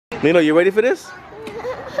Nino, you ready for this?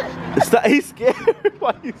 Stop, he's scared.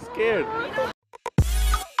 Why are you scared?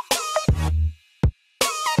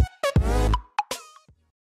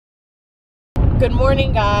 Good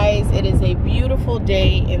morning, guys. It is a beautiful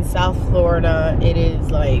day in South Florida. It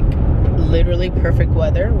is like literally perfect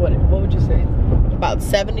weather. What would you say? About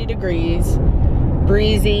 70 degrees,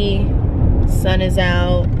 breezy, sun is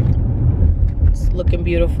out. It's looking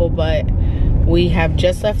beautiful, but we have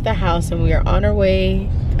just left the house and we are on our way.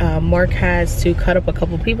 Mark has to cut up a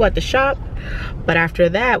couple people at the shop, but after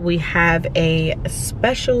that we have a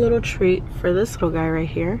special little treat for this little guy right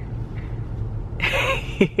here.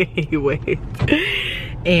 Wait.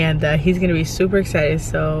 And he's gonna be super excited,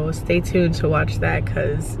 so stay tuned to watch that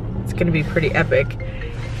because it's gonna be pretty epic.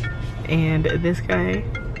 And this guy,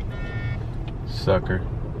 Sucker.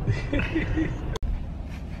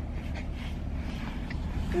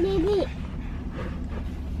 Baby.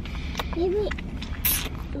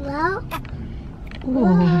 Hello?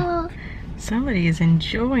 ooh, somebody is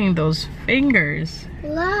enjoying those fingers.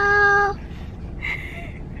 Hello?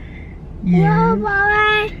 Yeah. Hello,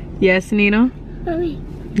 Mommy? Yes, Nino? Mommy.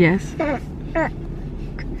 Yes.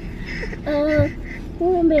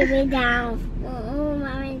 Baby down.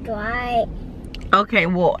 Mommy, dry. Okay,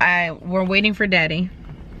 well, we're waiting for Daddy.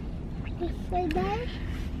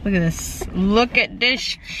 Look at this. Look at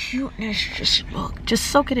this cuteness. Just look. Just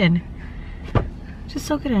soak it in. Just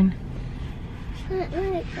soak it in.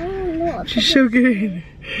 Just soak it in.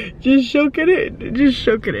 Just soak it in. Just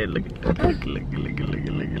soak it in. Look.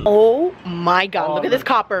 Oh my God! Look at this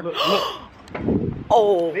copper. Look.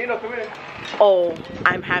 Oh. Nino, come here. Oh,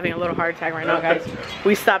 I'm having a little heart attack right now, guys.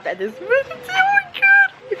 We stopped at this. Oh my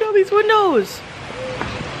God! Look at all these windows.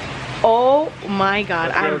 Oh my God,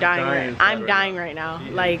 I'm dying. I'm dying right now.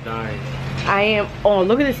 Like, I am. Oh,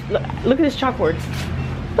 look at this. Look at this chalkboards.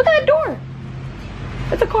 Look at that door.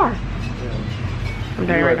 It's a car. I'm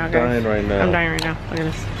dying right now, guys. I'm dying right now. Look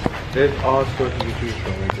at this. There's all sorts of choose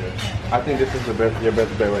from right there. I think this is your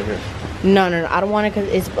best bet right here. No. I don't want it because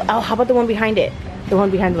it's. Oh, how about the one behind it? The one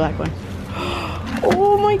behind the black one.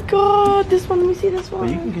 Oh my God, this one. Let me see this one. But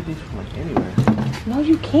you can get these from like anywhere. No,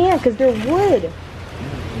 you can't because they're wood.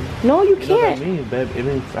 No, you can't. You know what I mean, babe? It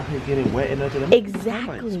means I can getting wet enough to them.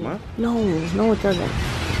 Exactly. No, it doesn't.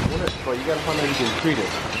 Well, you gotta find out you can treat it.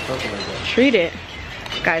 Something like that. Treat it.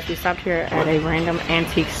 Guys, we stopped here at a random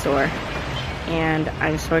antique store. And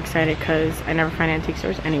I'm so excited because I never find antique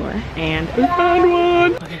stores anywhere. And we found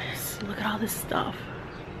one. Look at this. Look at all this stuff.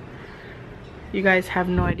 You guys have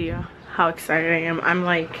no idea how excited I am. I'm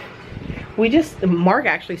like, Mark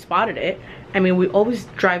actually spotted it. I mean, we always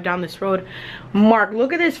drive down this road. Mark,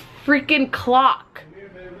 look at this freaking clock.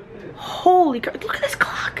 Holy crap, look at this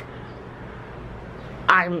clock.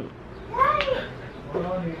 I'm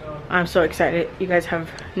so excited. You guys have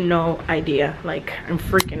no idea. Like, I'm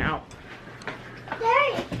freaking out.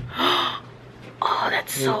 Oh,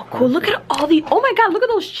 that's so cool. Look at all the, oh my God, look at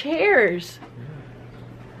those chairs.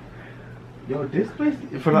 Yo, this place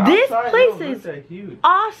is huge.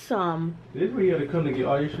 Awesome. This is where you gotta come to get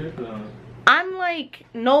all your shit done. I'm like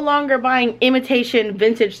no longer buying imitation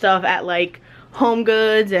vintage stuff at like Home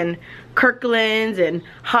Goods and Kirkland's and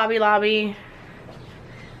Hobby Lobby.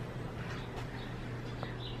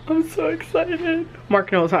 I'm so excited.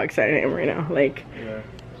 Mark knows how excited I am right now. Like, yeah.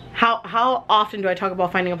 How often do I talk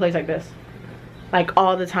about finding a place like this? Like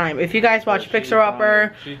all the time. If you guys watch Fixer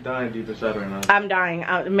Upper, she's dying deep inside right now. I'm dying.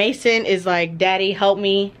 Mason is like, Daddy, help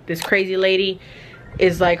me. This crazy lady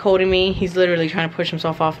is like holding me. He's literally trying to push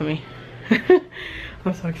himself off of me.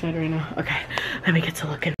 I'm so excited right now. Okay, let me get to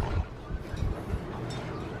looking.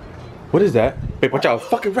 What is that? Babe, watch out,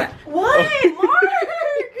 fucking rat. What? Mark,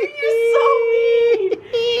 you're so mean.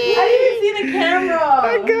 I didn't even see the camera.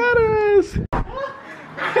 I got us.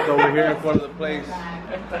 So we're here in front of the place.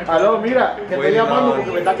 Aló, mira, que estoy llamando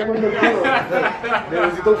porque me está quemando el culo.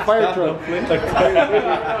 Necesito un fire truck.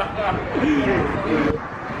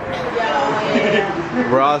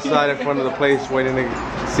 We're outside in front of the place waiting to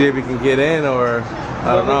see if we can get in, or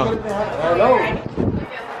I don't know. Hello.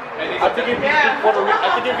 I think if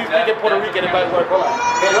he's speaking Puerto Rican, it might work.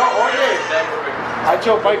 Hello, oye.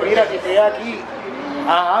 Hacho, pai, mira que estoy aquí.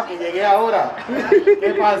 Ajá, que llegué ahora.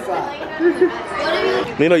 ¿Qué pasa?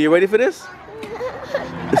 Nino, you ready for this?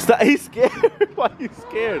 Stop, he's scared. Why are you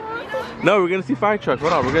scared? No, we're gonna see fire trucks.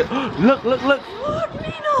 Hold on, we're gonna look. Look,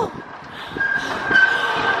 Nino.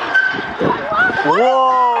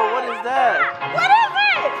 Whoa, what is that? What is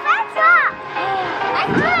it? That's up.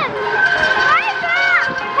 That's good.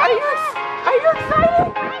 Are you excited?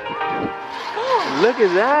 Look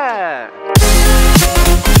at that.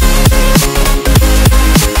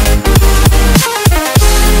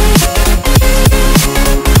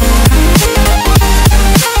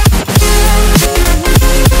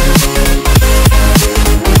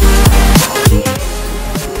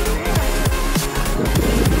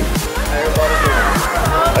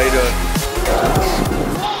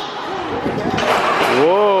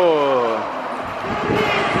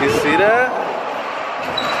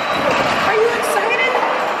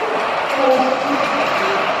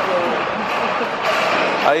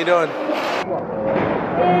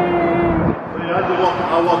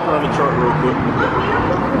 I'll walk around the truck real quick.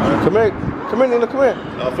 Come here, Nina, come here.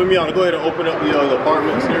 For me, I'll go ahead and open up the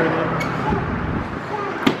apartments and everything.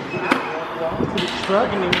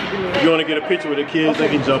 If you want to get a picture with the kids, they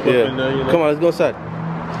can jump up in there. You know? Come on, let's go inside.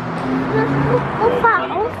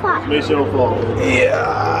 Make sure don't fall.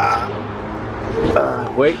 Yeah.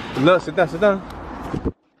 Wait, no, sit down, sit down.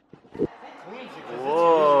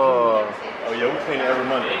 Whoa. Oh yeah, we clean it every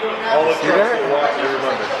Monday. All the trucks get washed every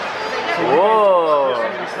Monday. Whoa.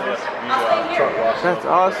 Truck wash. That's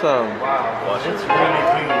awesome. Wow. It's really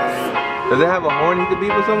clean. Does it have a horn he could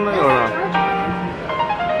beep or something or no?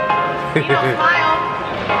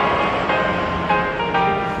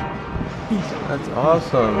 That's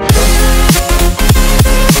awesome.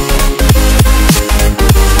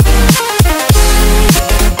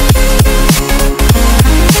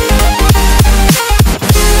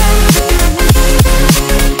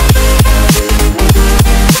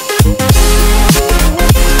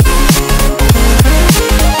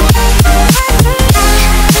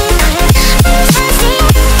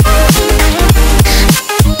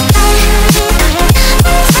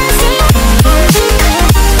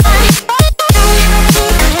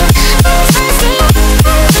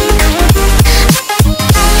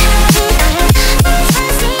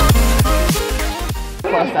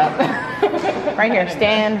 Right here,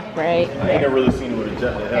 stand right I ain't never really seen it with a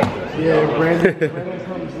jet that happens. Yeah, Brandon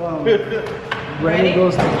comes Brandon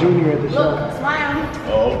goes to Junior at the show. Look, smile.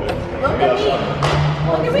 Oh, okay. Look at me.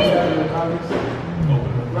 Look at me.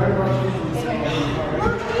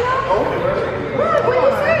 Look, what do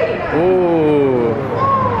you say? Ooh.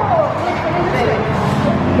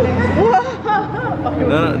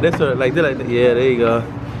 No, that's what, like that, Yeah, there you go.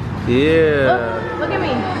 Yeah. Look at me.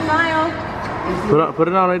 Smile. Put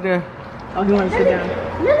it on right there. Oh, he wants to sit down.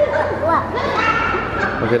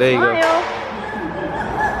 Okay, there you Smile.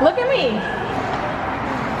 Look at me.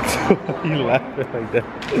 go. You laughing like that.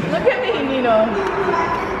 Look at me, Nino.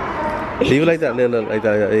 Leave it like that, little, like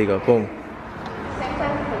that. There you go. Boom.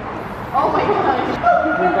 Oh my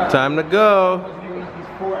God. Time to go.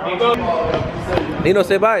 Nino,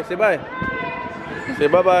 say bye. Say bye. Say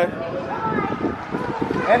bye-bye.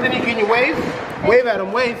 Anthony, can you wave? Wave at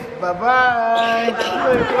him, wave. Bye-bye.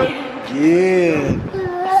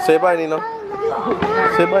 Yeah. Say bye, Nino.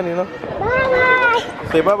 Say bye, Nino. Bye-bye.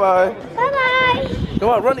 Say bye-bye. Bye-bye. Come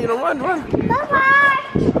on, run, Nino, run. Bye-bye.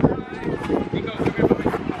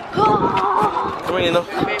 Come here, Nino.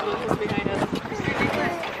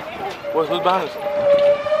 Who's behind us?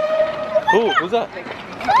 Who's that?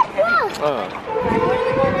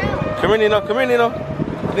 Come here, Nino. Come here, Nino.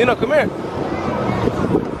 Nino, come here.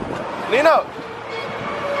 Nino.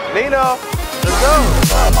 Nino. Let's go.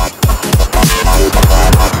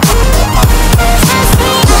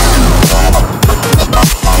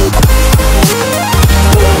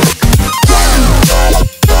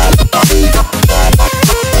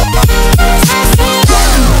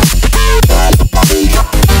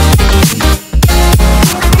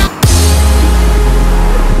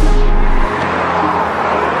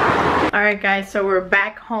 Alright guys, so we're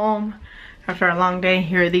back home after a long day.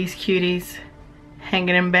 Here are these cuties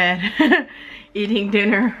hanging in bed, eating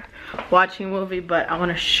dinner, watching a movie, but I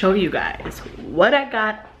want to show you guys what I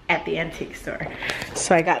got at the antique store.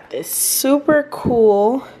 So I got this super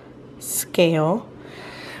cool scale,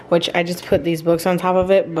 which I just put these books on top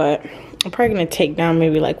of it, but I'm probably going to take down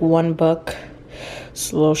maybe like one book.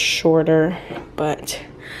 It's a little shorter, but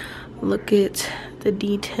look at the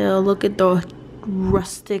detail, look at the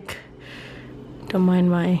rustic. Don't mind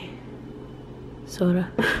my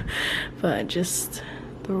soda, but just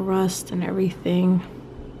the rust and everything.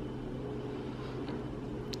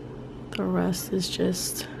 The rust is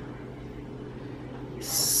just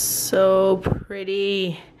so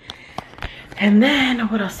pretty. And then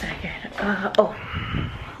what else did I get? Oh,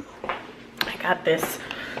 I got this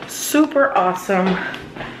super awesome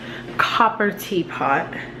copper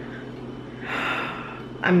teapot.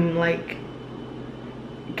 I'm like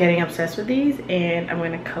getting obsessed with these, and I'm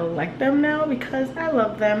gonna collect them now because I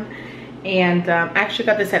love them. And I actually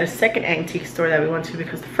got this at a second antique store that we went to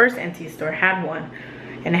because the first antique store had one,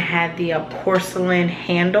 and it had the porcelain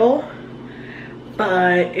handle,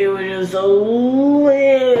 but it was just a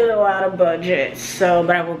little out of budget. So,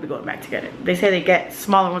 but I will be going back to get it. They say they get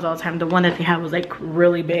smaller ones all the time. The one that they had was like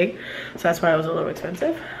really big, so that's why it was a little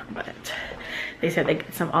expensive, but they said they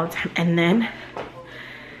get some all the time. And then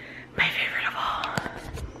my favorite of all,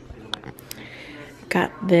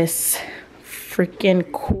 got this freaking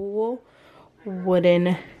cool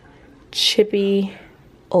wooden chippy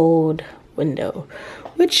old window,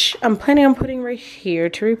 which I'm planning on putting right here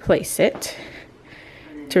to replace it.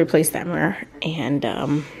 to replace that mirror. And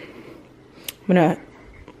I'm gonna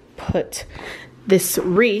put this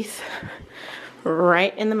wreath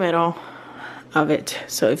right in the middle of it.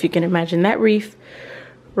 So if you can imagine that wreath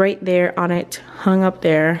right there on it, hung up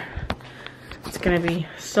there, it's gonna be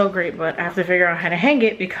so great. But I have to figure out how to hang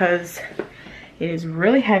it because it is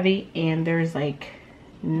really heavy and there's like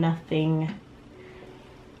nothing.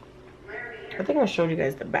 I think I showed you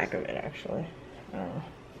guys the back of it actually.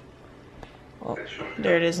 Well,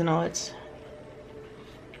 there it is in all its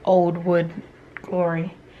old wood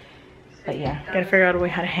glory. But yeah, gotta figure out a way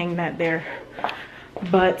how to hang that there.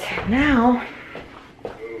 But now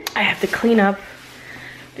I have to clean up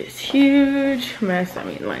this huge mess. I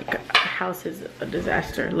mean, like, the house is a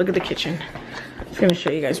disaster. Look at the kitchen. I'm just gonna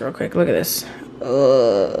show you guys real quick. Look at this.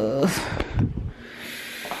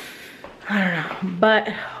 I don't know. But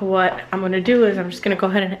what I'm gonna do is I'm just gonna go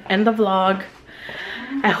ahead and end the vlog.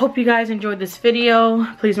 I hope you guys enjoyed this video.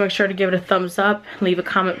 Please make sure to give it a thumbs up, leave a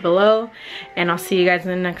comment below, and I'll see you guys in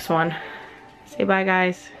the next one. Say bye,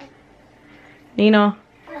 guys. Nino.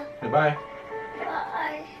 Bye.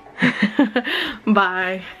 Bye.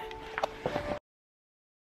 Bye.